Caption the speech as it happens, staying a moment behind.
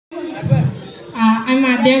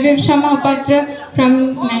Biswajit Mohapatra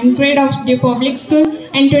from 9th grade of the public school,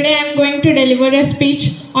 and today I am going to deliver a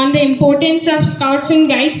speech on the importance of Scouts and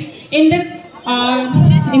Guides in the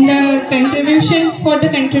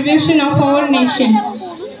contribution of our nation.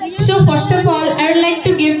 So first of all, I would like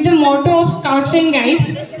to give the motto of Scouts and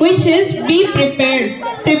Guides, which is be prepared.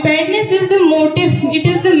 Preparedness is the motive, it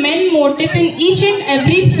is the main motive in each and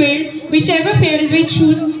every field, whichever field we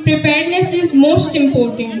choose, preparedness is most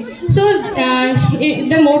important. So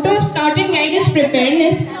the motto of Scout and Guide is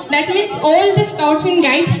preparedness. That means all the Scouts and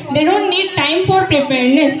Guides, they don't need time for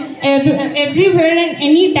preparedness. Everywhere and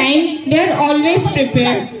any time, they are always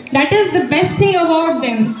prepared. That is the best thing about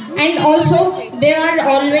them. And also, they are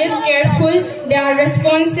always careful, they are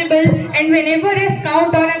responsible, and whenever a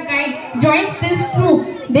scout or a guide joins this troop,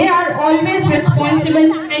 they are always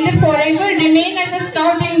responsible and they forever remain as a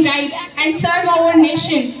scout and guide and serve our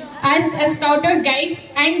nation as a scout or guide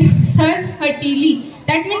and serve heartily.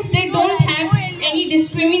 That means they don't have any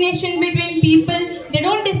discrimination between people, they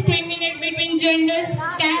don't discriminate between genders,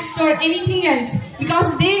 caste or anything else,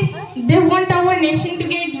 because they want our nation to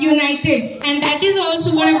get united, and that is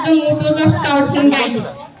also one of the mottos of Scouts and Guides.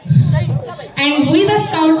 And we the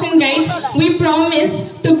Scouts and Guides, we promise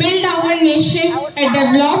to build our nation a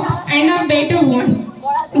developed and a better one.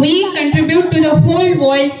 We contribute to the whole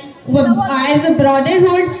world as a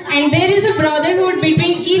brotherhood, and there is a brotherhood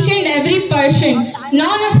between each and every person.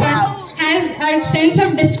 None of us has a sense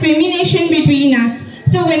of discrimination between us.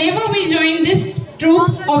 So whenever we join this troop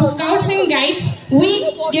of Scouts and Guides,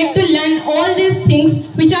 we get to learn all these things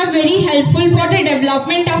which are very helpful for the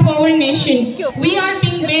development of our nation. We are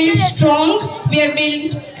being built strong, we are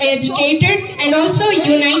being educated and also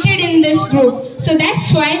united in this group. So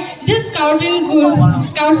that's why this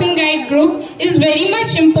Scouts and Guide group is very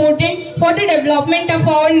much important for the development of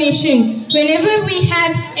our nation. Whenever we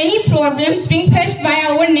have any problems being faced by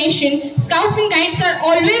our nation, Scouts and Guides are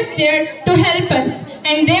always there to help us,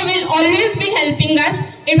 and they will always be helping us.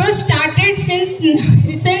 It was started since the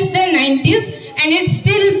 90s, and it is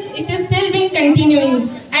still been continuing.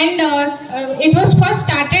 And it was first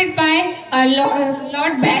started by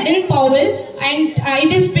Lord Baden-Powell, and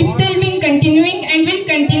it is still been continuing and will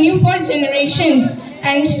continue for generations.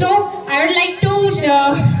 And so I would like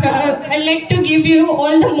to give you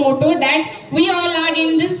all the motto that we all are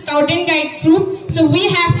in this Scout and Guide troop. So we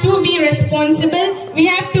have to be responsible, we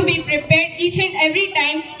have to be prepared each and every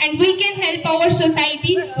time, and we can help our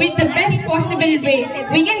society with the best possible way.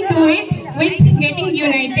 We can do it with getting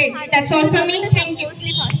united. That's all from me. Thank you.